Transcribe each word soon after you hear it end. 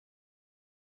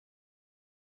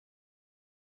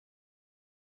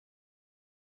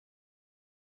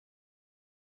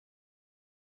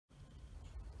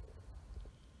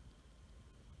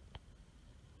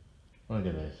Look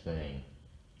at this thing.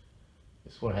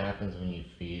 This is what happens when you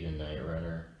feed a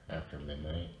Knightrunner after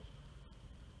midnight.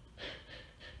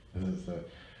 This is a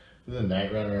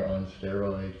Knightrunner on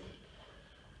steroids.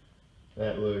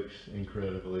 That looks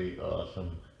incredibly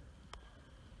awesome.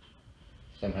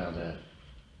 Somehow that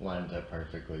lines up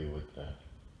perfectly with the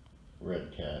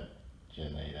Red Cat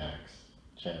Gen 8X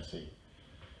chassis.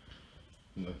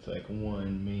 It looks like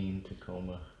one mean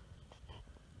Tacoma.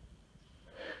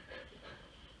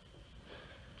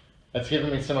 That's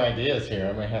giving me some ideas here.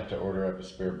 I might have to order up a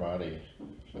spare body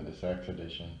for this X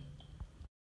edition.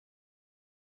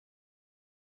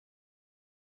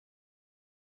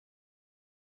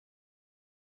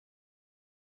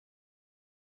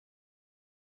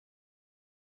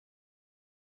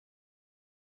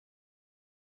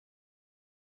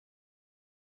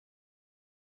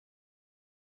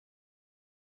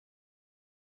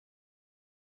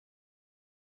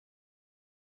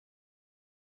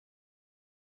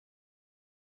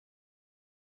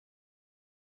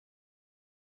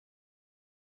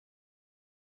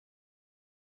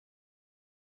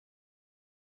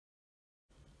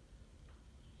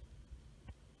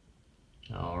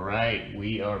 All right,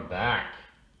 we are back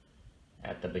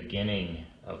at the beginning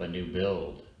of a new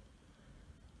build.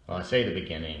 Well, I say the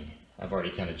beginning. I've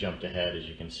already kind of jumped ahead, as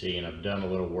you can see, and I've done a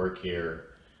little work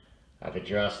here. I've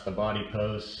addressed the body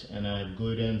posts and I've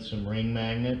glued in some ring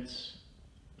magnets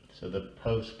so the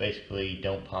posts basically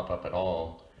don't pop up at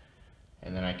all.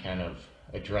 And then I kind of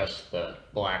addressed the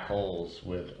black holes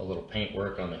with a little paint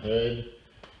work on the hood,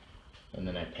 and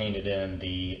then I painted in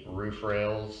the roof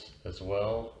rails as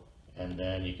well. And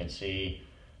then you can see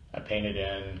I painted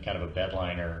in kind of a bed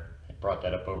liner. I brought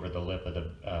that up over the lip of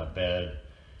the bed.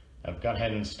 I've gone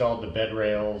ahead and installed the bed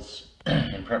rails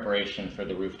in preparation for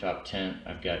the rooftop tent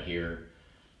I've got here.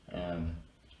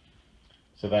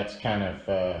 So that's kind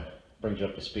of brings you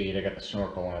up to speed. I got the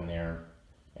snorkel on there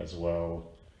as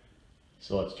well.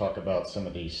 So let's talk about some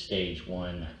of these stage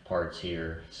 1 parts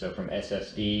here. So from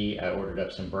SSD, I ordered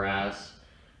up some brass.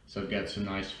 So I've got some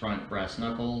nice front brass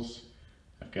knuckles.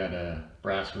 I've got a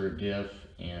brass rear diff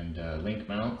and link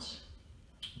mounts.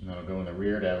 And that'll go in the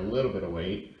rear to add a little bit of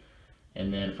weight.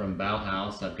 And then from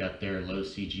Bowhouse, I've got their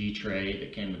LCG tray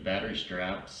that came with battery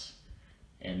straps.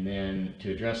 And then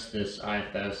to address this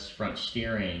IFS front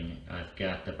steering, I've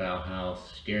got the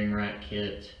Bowhouse steering rack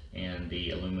kit and the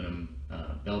aluminum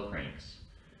bell cranks.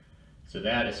 So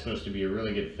that is supposed to be a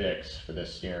really good fix for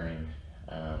this steering.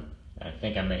 I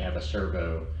think I may have a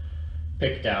servo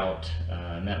picked out,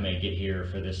 and that may get here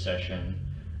for this session.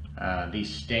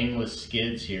 These stainless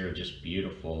skids here are just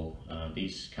beautiful.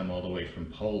 These come all the way from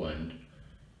Poland.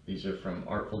 These are from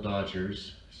Artful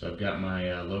Dodgers. So I've got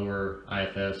my lower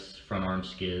IFS front arm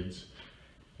skids,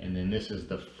 and then this is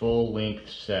the full length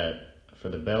set for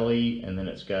the belly, and then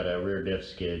it's got a rear diff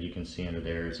skid you can see under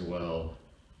there as well.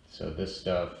 So this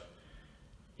stuff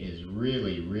is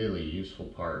really useful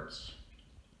parts.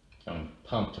 So I'm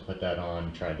pumped to put that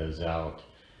on, try those out.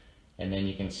 And then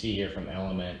you can see here from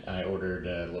Element, I ordered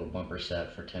a little bumper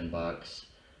set for 10 bucks.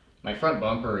 My front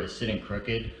bumper is sitting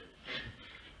crooked,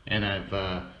 and I've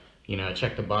you know, I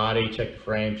checked the body, checked the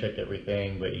frame, checked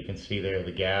everything, but you can see there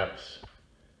the gaps.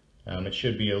 It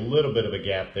should be a little bit of a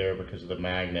gap there because of the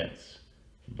magnets,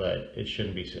 but it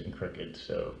shouldn't be sitting crooked.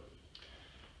 So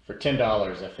for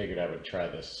 $10, I figured I would try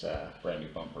this brand new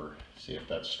bumper, see if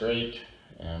that's straight,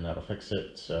 and that'll fix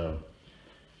it. So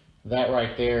that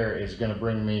right there is going to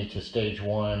bring me to stage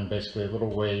 1, basically a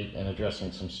little weight and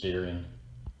addressing some steering.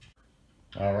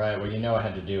 All right, well, you know I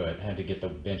had to do it. I had to get the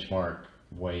benchmark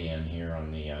weigh in here on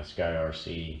the Sky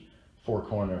RC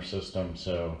 4-corner system.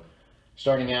 So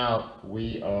starting out,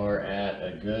 we are at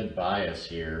a good bias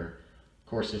here. Of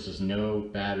course, this is no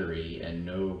battery and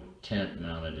no tent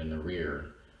mounted in the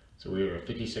rear. So we were a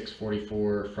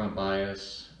 5644 front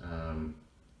bias,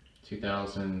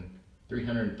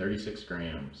 2,336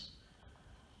 grams.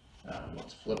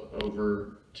 Let's flip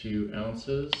over 2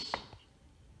 ounces.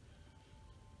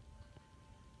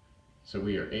 So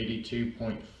we are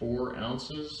 82.4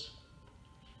 ounces.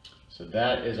 So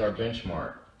that is our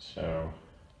benchmark. So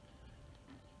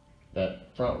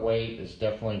that front weight is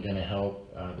definitely going to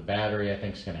help. The battery, I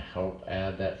think, is going to help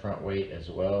add that front weight as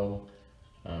well.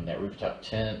 That rooftop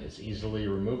tent is easily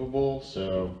removable,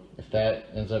 so if that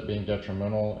ends up being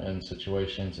detrimental in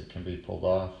situations, it can be pulled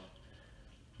off.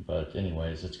 But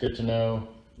anyways, it's good to know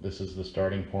this is the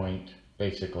starting point,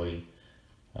 basically.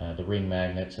 The ring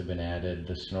magnets have been added,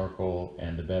 the snorkel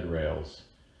and the bed rails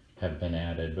have been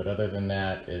added, but other than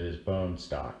that, it is bone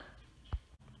stock.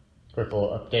 Quick little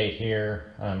update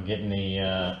here. I'm getting the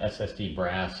SSD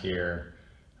brass here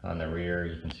on the rear.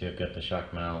 You can see I've got the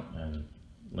shock mount and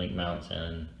link mounts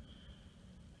in.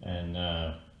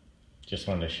 And just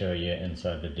wanted to show you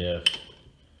inside the diff,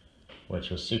 which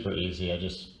was super easy. I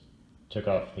just took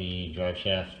off the drive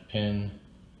shaft pin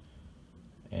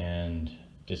and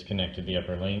disconnected the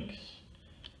upper links.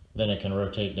 Then it can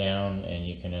rotate down and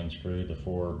you can unscrew the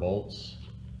 4 bolts,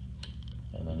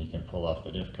 and then you can pull off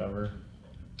the diff cover.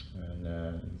 And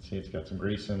you can see it's got some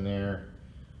grease in there.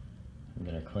 I'm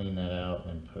going to clean that out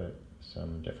and put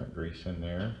some different grease in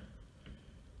there.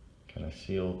 Kind of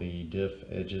seal the diff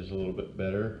edges a little bit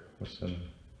better with some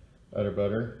udder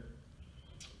butter.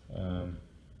 And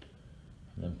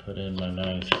then put in my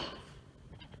nice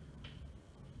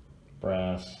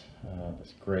brass,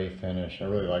 this gray finish. I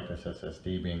really like this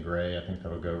SSD being gray. I think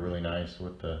that'll go really nice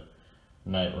with the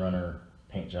Knightrunner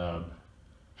paint job.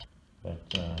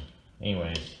 But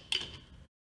anyways.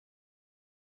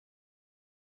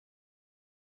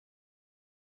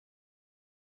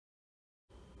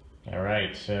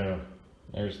 Alright, so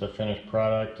there's the finished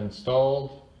product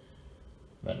installed.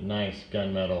 That nice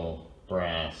gunmetal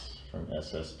brass from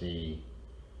SSD.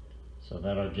 So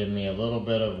that'll give me a little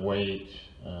bit of weight,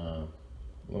 a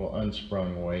little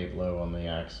unsprung weight low on the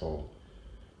axle.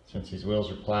 Since these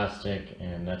wheels are plastic,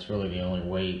 and that's really the only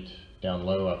weight down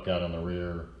low I've got on the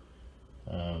rear.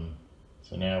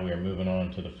 So now we are moving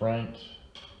on to the front,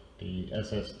 the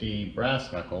SSD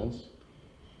Brass Knuckles,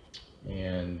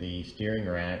 and the steering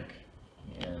rack,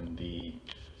 and the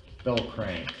bell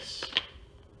cranks.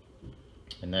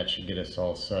 And that should get us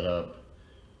all set up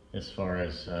as far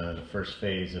as the first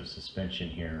phase of suspension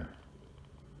here.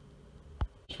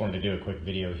 Just wanted to do a quick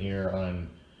video here on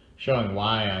showing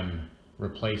why I'm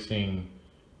replacing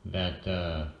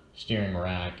that steering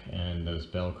rack and those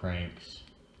bell cranks.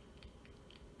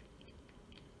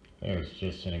 There's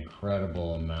just an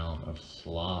incredible amount of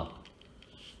slop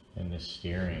in this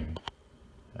steering.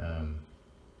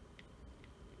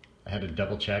 I had to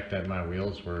double check that my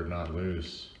wheels were not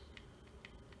loose,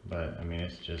 but I mean,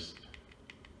 it's just,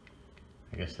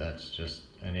 I guess that's just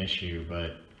an issue,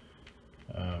 but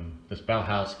this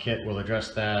Bowhouse kit will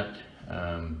address that.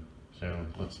 So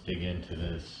let's dig into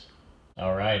this.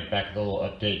 Alright, back with a little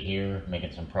update here,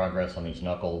 making some progress on these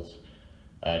knuckles.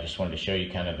 I just wanted to show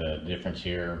you kind of the difference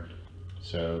here.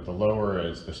 So the lower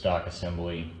is the stock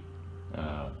assembly.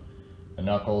 The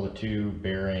knuckle, the 2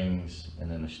 bearings, and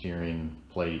then the steering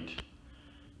plate.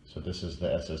 So this is the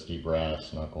SSD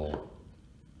Brass Knuckle.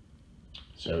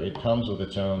 So it comes with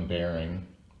its own bearing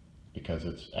because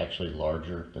it's actually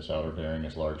larger. This outer bearing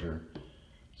is larger.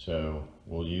 So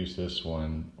we'll use this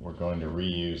one. We're going to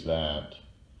reuse that.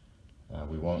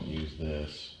 We won't use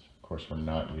this. Of course, we're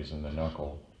not using the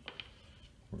knuckle.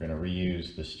 We're going to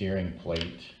reuse the steering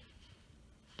plate.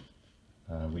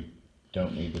 We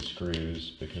don't need the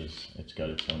screws because it's got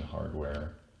its own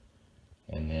hardware.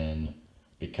 And then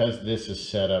because this is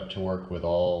set up to work with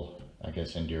all, I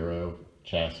guess, Enduro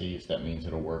chassis, that means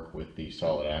it'll work with the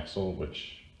solid axle,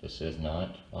 which this is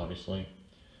not, obviously.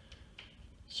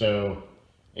 So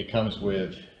it comes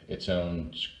with its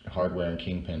own hardware and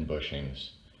kingpin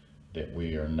bushings that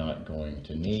we are not going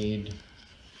to need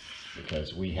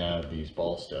because we have these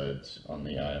ball studs on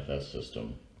the IFS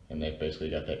system, and they've basically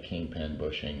got that kingpin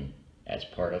bushing as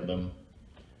part of them,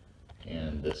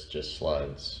 and this just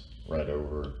slides right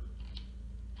over.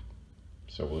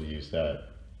 So we'll use that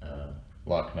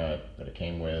lock nut that it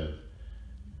came with,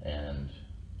 and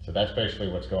so that's basically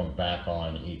what's going back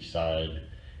on each side.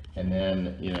 And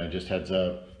then, you know, just heads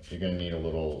up, you're going to need a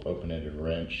little open-ended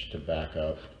wrench to back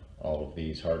up all of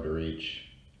these hard to reach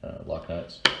lock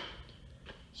nuts.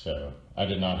 So I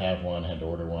did not have one, had to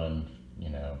order one, you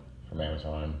know, from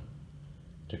Amazon.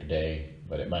 Took a day,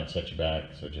 but it might set you back,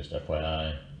 so just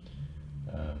FYI.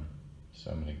 So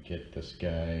I'm going to get this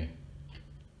guy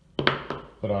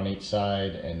put on each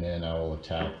side, and then I will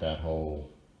attack that whole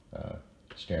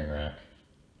steering rack.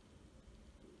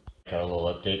 Got a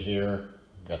little update here.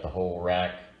 Got the whole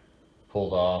rack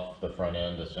pulled off the front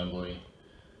end assembly.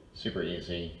 Super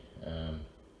easy.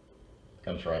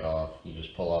 Comes right off. You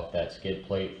just pull off that skid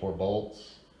plate, 4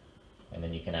 bolts, and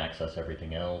then you can access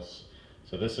everything else.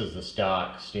 So this is the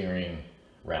stock steering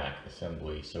rack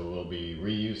assembly. So we'll be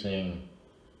reusing,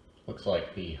 looks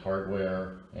like the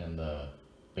hardware and the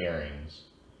bearings.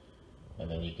 And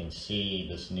then you can see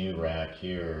this new rack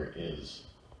here is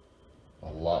a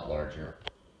lot larger.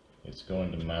 It's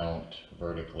going to mount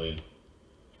vertically.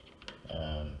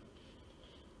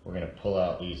 We're going to pull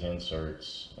out these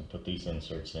inserts and put these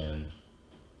inserts in.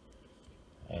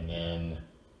 And then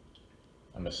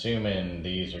I'm assuming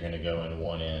these are going to go in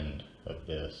one end of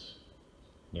this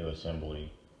new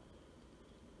assembly.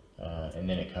 and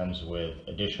then it comes with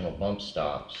additional bump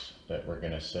stops that we're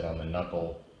going to sit on the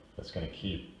knuckle. That's going to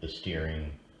keep the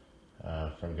steering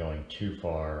from going too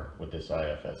far with this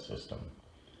IFS system.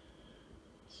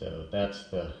 So that's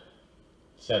the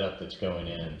setup that's going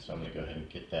in, so I'm going to go ahead and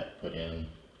get that put in.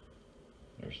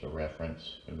 There's the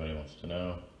reference if anybody wants to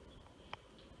know.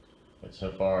 But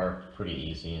so far, pretty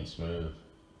easy and smooth.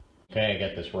 Okay, I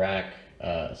got this rack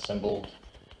assembled.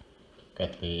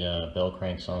 Got the bell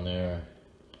cranks on there.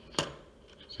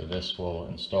 So this will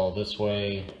install this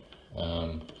way.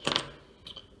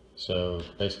 So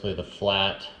basically the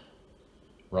flat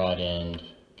rod end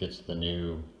gets the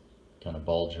new kind of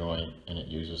ball joint, and it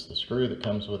uses the screw that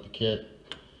comes with the kit.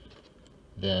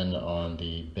 Then on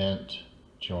the bent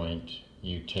joint,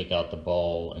 you take out the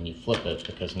ball and you flip it,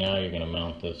 because now you're going to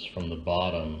mount this from the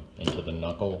bottom into the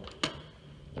knuckle.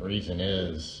 The reason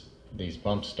is these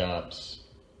bump stops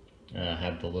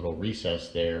have the little recess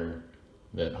there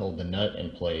that hold the nut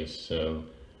in place. So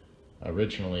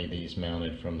originally these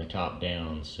mounted from the top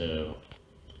down, so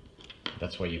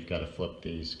that's why you've got to flip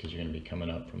these, because you're going to be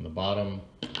coming up from the bottom.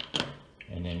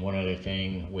 And then one other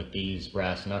thing with these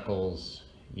brass knuckles,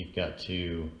 you've got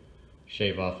to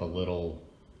shave off a little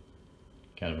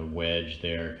kind of a wedge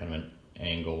there, kind of an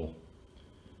angle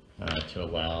to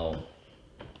allow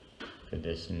for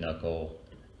this knuckle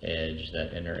edge,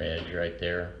 that inner edge right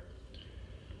there.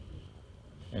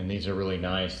 And these are really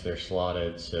nice, they're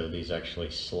slotted, so these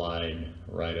actually slide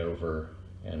right over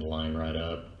and line right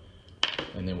up.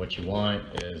 And then what you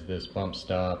want is this bump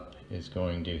stop is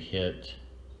going to hit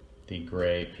the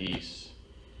gray piece.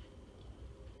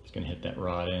 It's going to hit that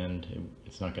rod end.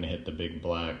 It's not going to hit the big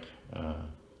black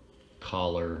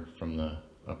collar from the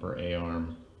upper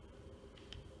A-arm.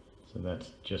 So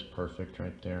that's just perfect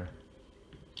right there.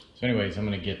 So anyways, I'm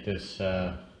going to get this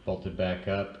bolted back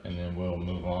up, and then we'll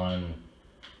move on,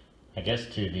 I guess,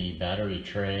 to the battery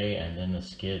tray and then the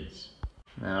skids.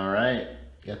 Alright,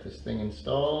 got this thing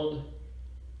installed.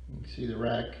 You can see the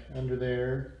rack under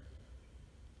there.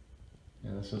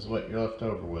 And this is what you're left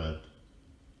over with.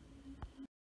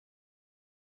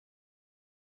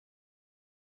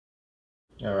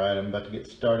 Alright, I'm about to get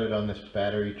started on this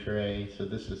battery tray. So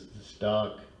this is the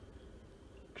stock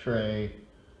tray,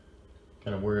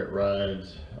 kind of where it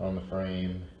rides on the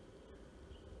frame.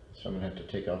 So I'm going to have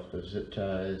to take off the zip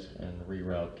ties and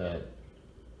reroute that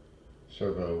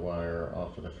servo wire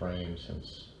off of the frame,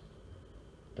 since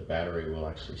the battery will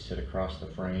actually sit across the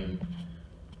frame.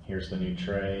 Here's the new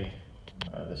tray.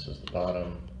 This is the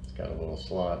bottom. It's got a little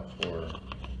slot for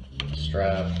the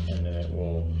strap, and then it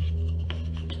will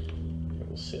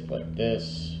sit like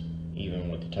this,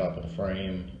 even with the top of the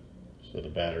frame, so the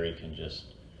battery can just,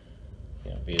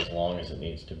 you know, be as long as it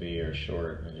needs to be, or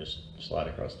short, and just slide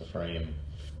across the frame.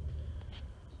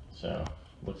 So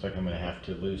looks like I'm going to have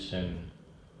to loosen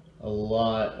a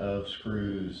lot of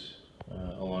screws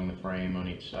along the frame on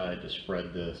each side to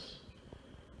spread this.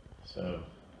 So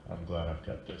I'm glad I've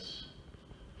got this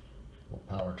little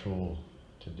power tool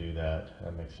to do that.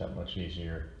 That makes that much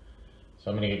easier.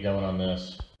 So I'm going to get going on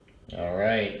this.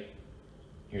 Alright,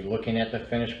 you're looking at the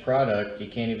finished product. You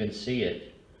can't even see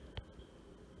it.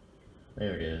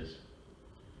 There it is.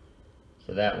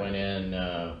 So that went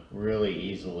in really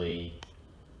easily.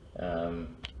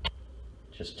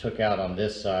 Just took out on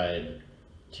this side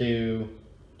 2,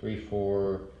 3,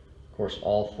 4, of course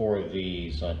all 4 of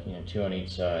these, on, you know, 2 on each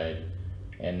side,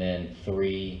 and then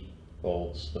 3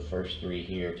 bolts, the first 3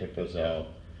 here, took those out.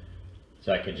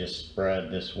 So I could just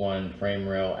spread this one frame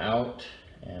rail out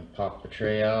and pop the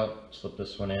tray out, slip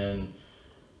this one in.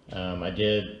 I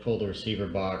did pull the receiver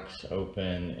box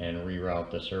open and reroute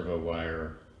the servo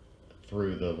wire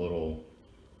through the little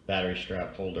battery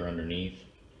strap holder underneath.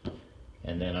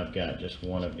 And then I've got just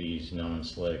one of these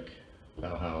non-slick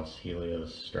Bowhouse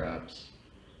Helios straps.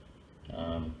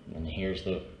 And here's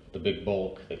the big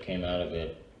bulk that came out of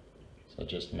it. So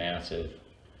just massive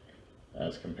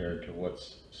as compared to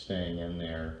what's staying in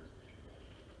there.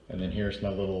 And then here's my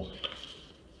little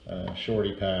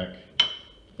shorty pack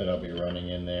that I'll be running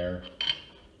in there.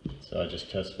 So I just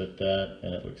test fit that,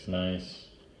 and it looks nice.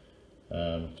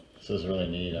 This is really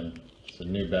neat. It's a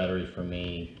new battery for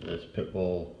me, this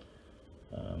Pitbull.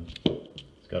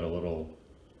 It's got a little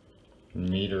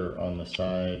meter on the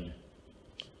side,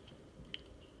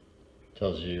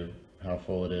 tells you how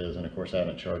full it is, and of course I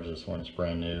haven't charged this one, it's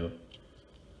brand new.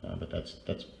 But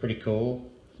that's pretty cool.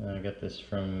 I got this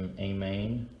from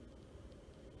A-Main.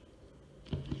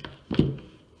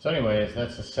 So anyways,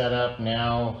 that's the setup.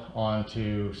 Now on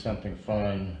to something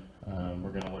fun.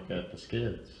 We're going to look at the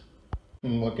skids.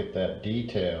 And look at that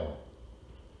detail.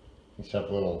 These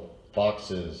have little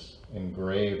boxes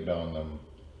engraved on them.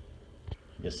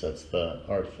 I guess that's the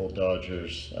Artful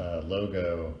Dodgers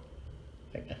logo.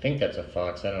 I think that's a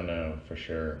fox, I don't know for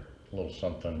sure. A little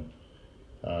something.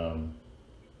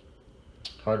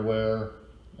 Hardware,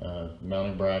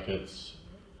 mounting brackets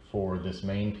for this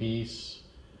main piece.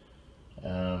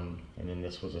 And then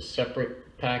this was a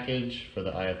separate package for the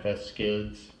IFS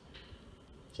skids.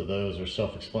 So those are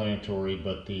self-explanatory,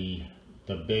 but the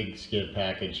big skid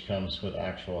package comes with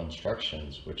actual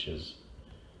instructions, which is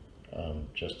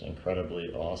just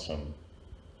incredibly awesome.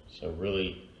 So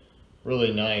really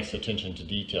nice attention to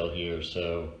detail here.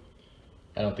 So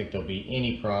I don't think there'll be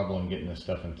any problem getting this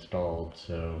stuff installed.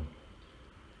 So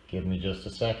give me just a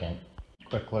second.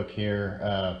 Quick look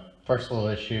here. First little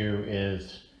issue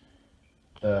is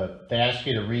they ask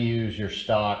you to reuse your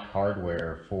stock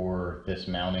hardware for this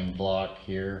mounting block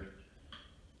here.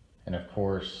 And of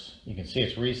course, you can see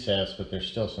it's recessed, but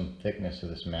there's still some thickness to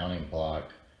this mounting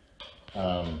block.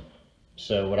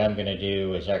 So what I'm going to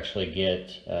do is actually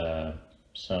get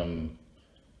some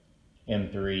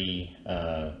M3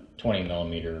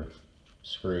 20mm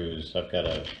screws. I've got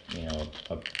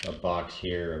a box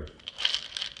here of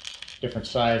different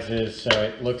sizes. So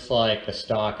it looks like the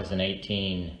stock is an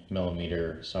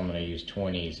 18mm, so I'm going to use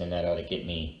 20s, and that ought to get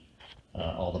me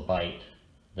all the bite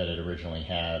that it originally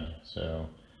had. So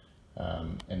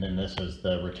and then this is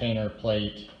the retainer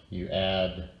plate you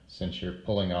add since you're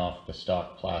pulling off the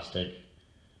stock plastic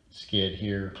skid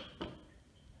here.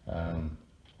 And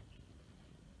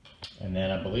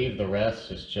then I believe the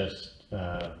rest is just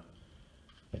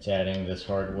it's adding this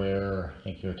hardware. I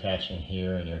think you're attaching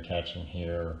here and you're attaching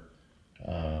here,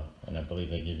 and I believe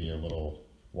they give you a little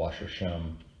washer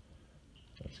shim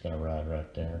that's going to ride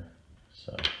right there.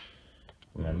 So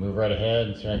I'm going to move right ahead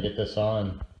and see if I can get this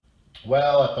on.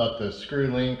 Well, I thought the screw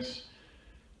links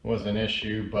was an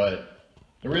issue, but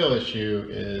the real issue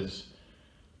is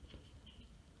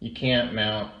you can't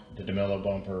mount the DeMello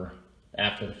bumper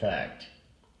after the fact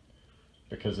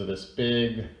because of this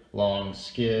big long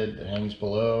skid that hangs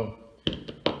below.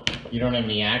 You don't have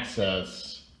any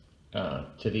access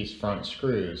to these front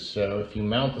screws. So if you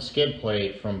mount the skid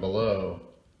plate from below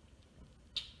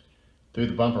through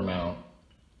the bumper mount,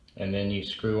 and then you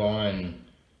screw on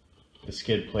the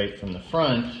skid plate from the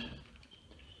front,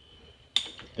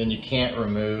 then you can't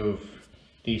remove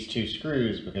these two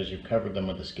screws because you've covered them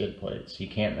with the skid plate. So you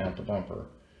can't mount the bumper.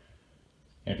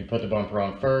 And if you put the bumper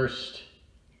on first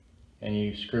and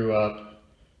you screw up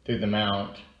through the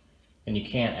mount, then you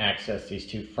can't access these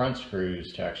two front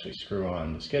screws to actually screw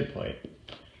on the skid plate.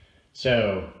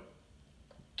 So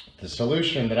the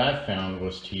solution that I found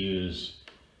was to use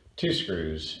two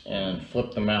screws and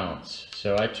flip the mounts.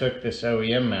 So I took this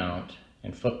OEM mount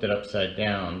and flipped it upside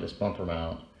down, this bumper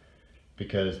mount,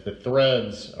 because the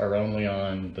threads are only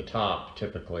on the top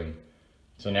typically.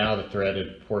 So now the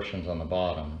threaded portion's on the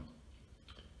bottom.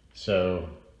 So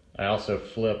I also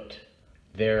flipped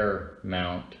their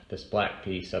mount, this black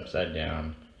piece, upside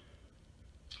down.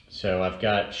 So I've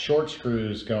got short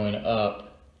screws going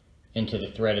up into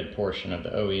the threaded portion of the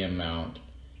OEM mount,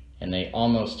 and they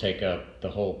almost take up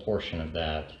the whole portion of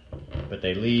that, but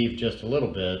they leave just a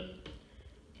little bit.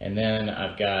 And then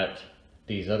I've got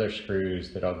these other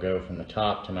screws that I'll go from the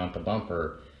top to mount the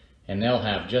bumper, and they'll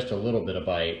have just a little bit of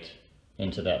bite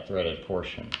into that threaded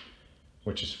portion,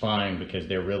 which is fine because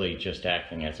they're really just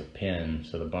acting as a pin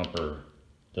so the bumper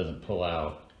doesn't pull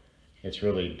out. It's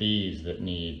really these that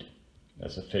need a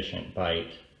sufficient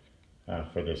bite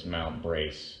for this mount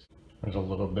brace. There's a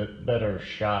little bit better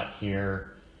shot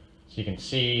here. So you can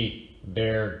see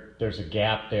there's a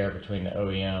gap there between the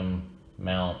OEM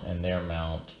mount and their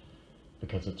mount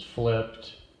because it's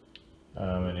flipped.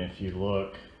 And if you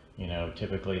look,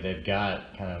 typically they've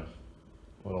got kind of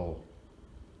little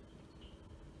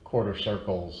quarter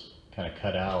circles kind of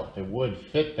cut out that would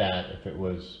fit that if it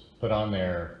was put on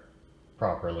there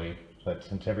properly. But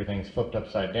since everything's flipped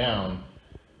upside down,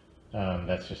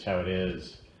 that's just how it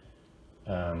is.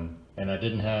 And I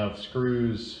didn't have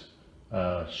screws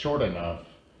short enough,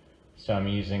 so I'm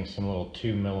using some little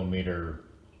 2mm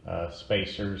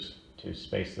spacers to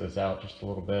space those out just a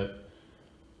little bit.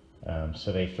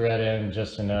 So they thread in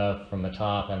just enough from the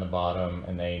top and the bottom,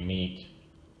 and they meet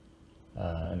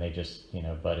and they just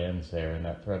butt ends there in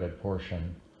that threaded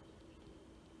portion.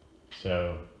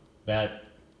 So that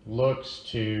looks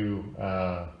to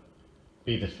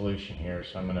be the solution here,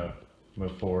 so I'm going to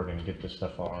move forward and get this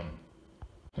stuff on.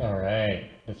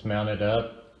 Alright, it's mounted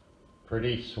up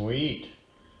pretty sweet.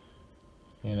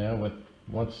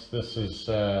 Once this is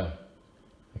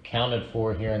accounted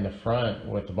for here in the front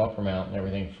with the bumper mount and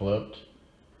everything flipped,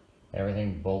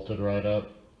 everything bolted right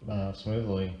up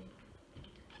smoothly.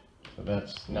 So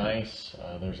that's nice.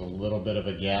 There's a little bit of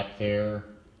a gap there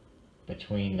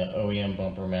between the OEM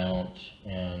bumper mount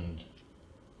and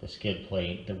the skid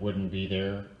plate that wouldn't be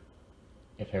there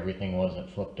if everything wasn't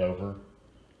flipped over,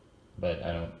 but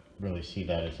I don't really see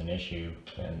that as an issue,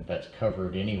 and that's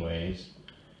covered anyways.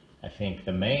 I think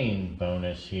the main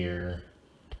bonus here,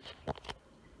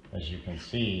 as you can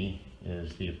see,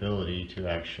 is the ability to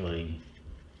actually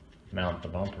mount the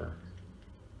bumper.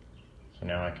 So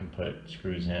now I can put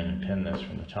screws in and pin this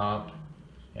from the top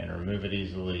and remove it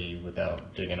easily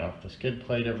without digging off the skid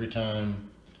plate every time.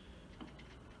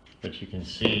 But you can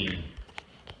see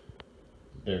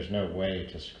there's no way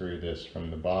to screw this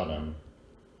from the bottom.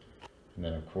 And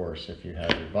then of course, if you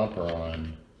have your bumper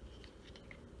on,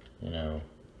 you know,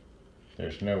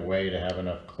 there's no way to have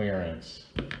enough clearance,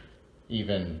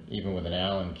 even with an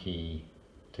Allen key,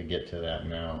 to get to that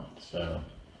mount. So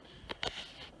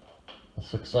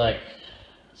this looks like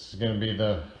this is going to be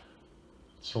the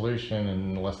solution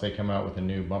unless they come out with a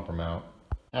new bumper mount.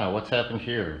 Now, what's happened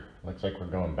here? Looks like we're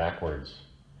going backwards.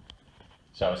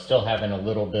 So I was still having a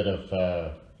little bit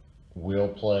of wheel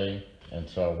play, and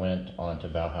so I went onto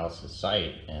Bowhouse's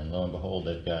site, and lo and behold,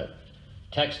 they've got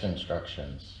text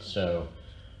instructions. So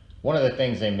one of the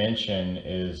things they mention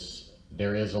is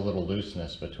there is a little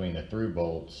looseness between the through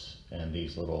bolts and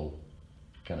these little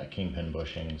kind of kingpin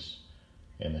bushings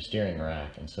in the steering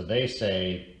rack. And so they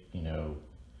say, you know,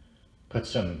 put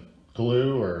some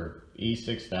glue or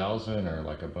E6000 or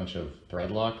like a bunch of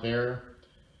thread lock there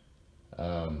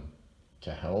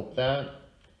to help that.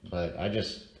 But I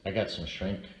got some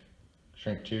shrink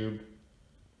tube,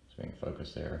 so we can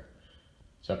focus there.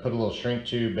 So I put a little shrink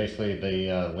tube, basically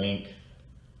the length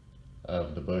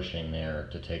of the bushing there,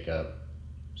 to take up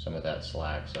some of that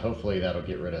slack. So hopefully that'll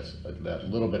get rid of that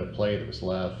little bit of play that was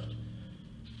left.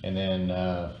 And then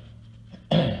I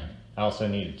also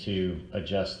needed to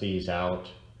adjust these out,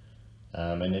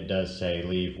 and it does say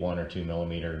leave 1 or 2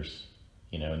 millimeters,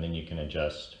 you know, and then you can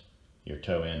adjust your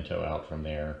toe in, toe out from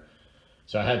there.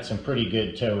 So I had some pretty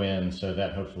good toe in, so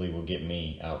that hopefully will get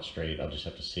me out straight. I'll just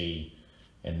have to see.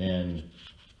 And then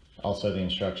also the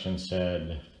instructions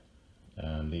said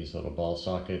these little ball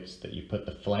sockets that you put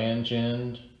the flange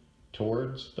end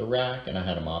towards the rack, and I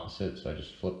had them opposite, so I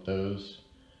just flipped those.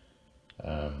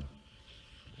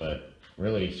 But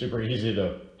really super easy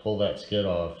to pull that skid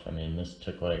off. I mean, this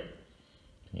took like,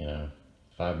 you know,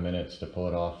 5 minutes to pull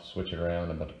it off, switch it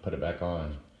around, and put it back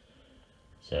on.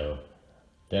 So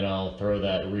then I'll throw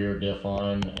that rear diff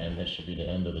on, and this should be the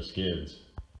end of the skids.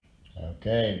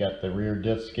 Okay, got the rear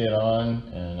diff skid on,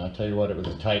 and I'll tell you what, it was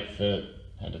a tight fit.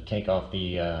 I had to take off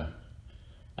the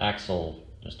axle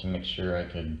just to make sure I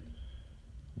could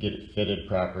get it fitted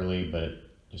properly, but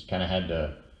just kind of had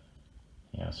to,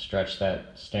 you know, stretch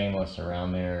that stainless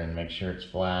around there and make sure it's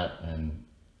flat and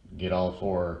get all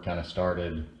four kind of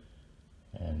started,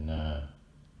 and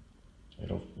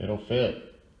it'll fit.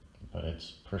 But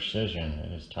it's precision.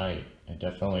 It is tight. It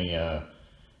definitely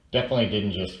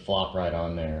didn't just flop right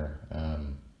on there.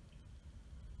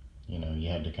 You know, you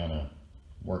had to kind of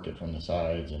work it from the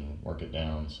sides and work it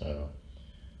down. So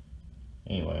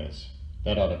anyways,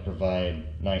 that ought to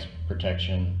provide nice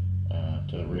protection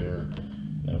to the rear.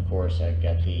 And of course, I've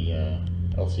got the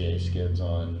LCG skids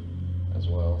on as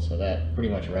well. So that pretty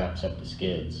much wraps up the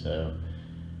skids. So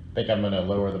I think I'm going to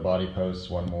lower the body posts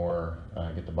one more,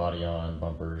 get the body on,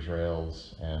 bumpers,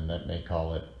 rails, and that may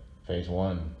call it phase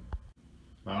 1.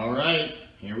 All right,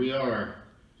 here we are.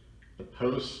 The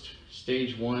post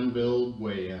stage 1 build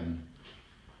weigh-in.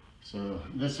 So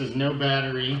this is no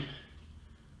battery.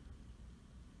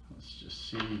 Let's just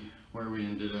see where we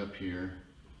ended up here.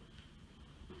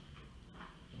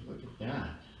 Look at that.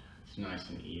 It's nice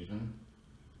and even.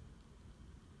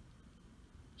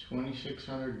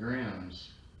 2,600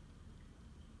 grams.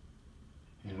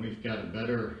 And we've got a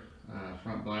better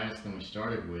front bias than we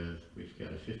started with. We've got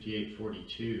a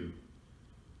 5842.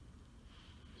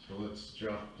 So let's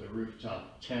drop the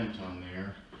rooftop tent on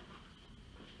there.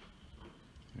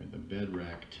 Or the bed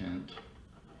rack tent.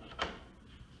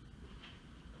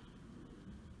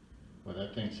 Well,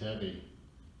 that thing's heavy.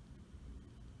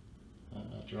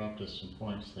 That dropped us some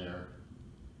points there.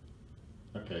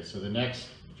 Okay, so the next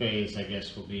phase, I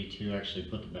guess, will be to actually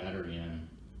put the battery in.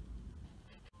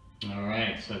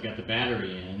 Alright, so I've got the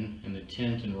battery in and the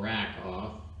tent and rack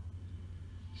off.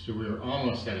 So we're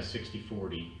almost at a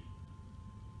 60-40.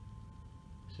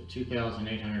 So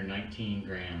 2,819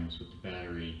 grams with the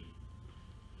battery.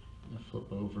 I'm going to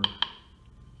flip over.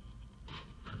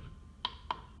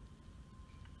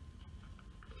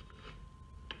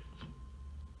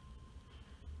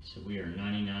 So we are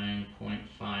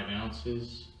 99.5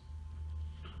 ounces.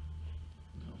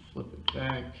 I'll flip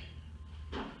back.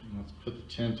 And let's put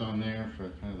the tent on there for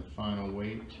kind of the final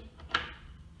weight.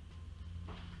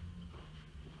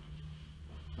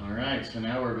 Alright, so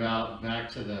now we're about back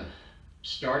to the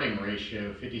starting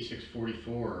ratio,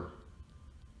 56-44.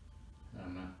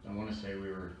 I want to say we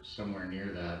were somewhere near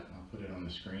that. I'll put it on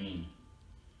the screen.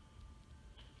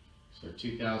 So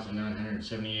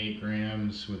 2,978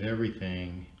 grams with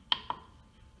everything.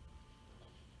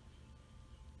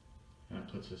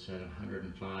 That puts us at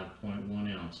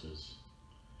 105.1 ounces.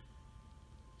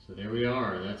 So there we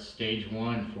are. That's stage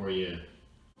one for you.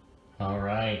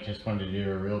 Alright, just wanted to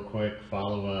do a real quick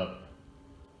follow-up.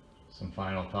 Some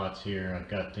final thoughts here. I've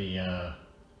got the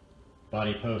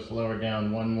body post lowered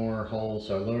down one more hole,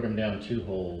 so I lowered them down 2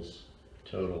 holes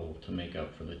total to make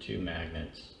up for the 2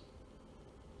 magnets.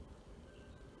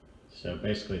 So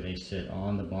basically they sit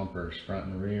on the bumpers, front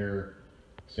and rear,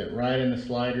 sit right in the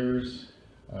sliders.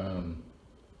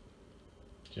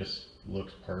 Just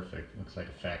looks perfect. Looks like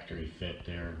a factory fit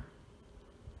there.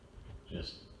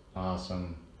 Just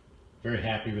awesome. Very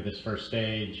happy with this first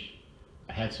stage.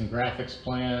 I had some graphics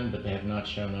planned, but they have not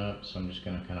shown up, so I'm just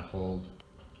going to kind of hold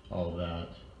all of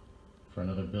that for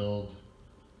another build.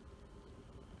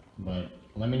 But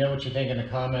let me know what you think in the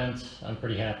comments. I'm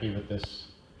pretty happy with this,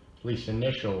 at least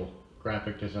initial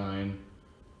graphic design.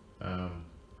 I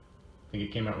think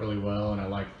it came out really well, and I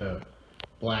like the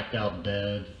blacked out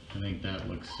bed. I think that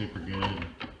looks super good.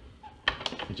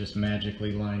 It just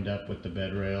magically lined up with the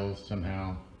bed rails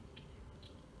somehow.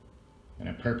 And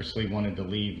I purposely wanted to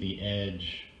leave the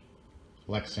edge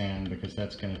Lexan because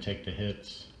that's going to take the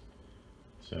hits.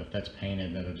 So if that's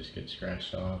painted, that'll just get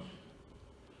scratched off.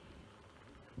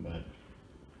 But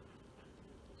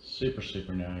super,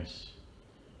 super nice.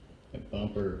 That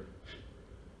bumper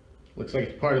looks like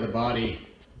it's part of the body,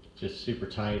 just super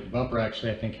tight. The bumper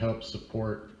actually I think helps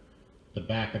support the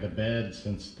back of the bed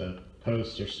since the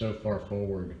posts are so far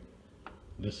forward.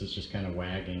 This is just kind of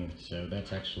wagging, so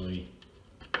that's actually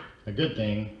a good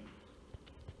thing.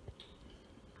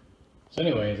 So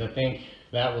anyways, I think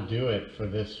that will do it for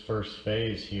this first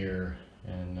phase here,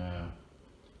 and now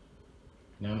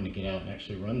I'm going to get out and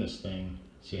actually run this thing,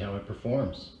 see how it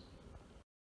performs.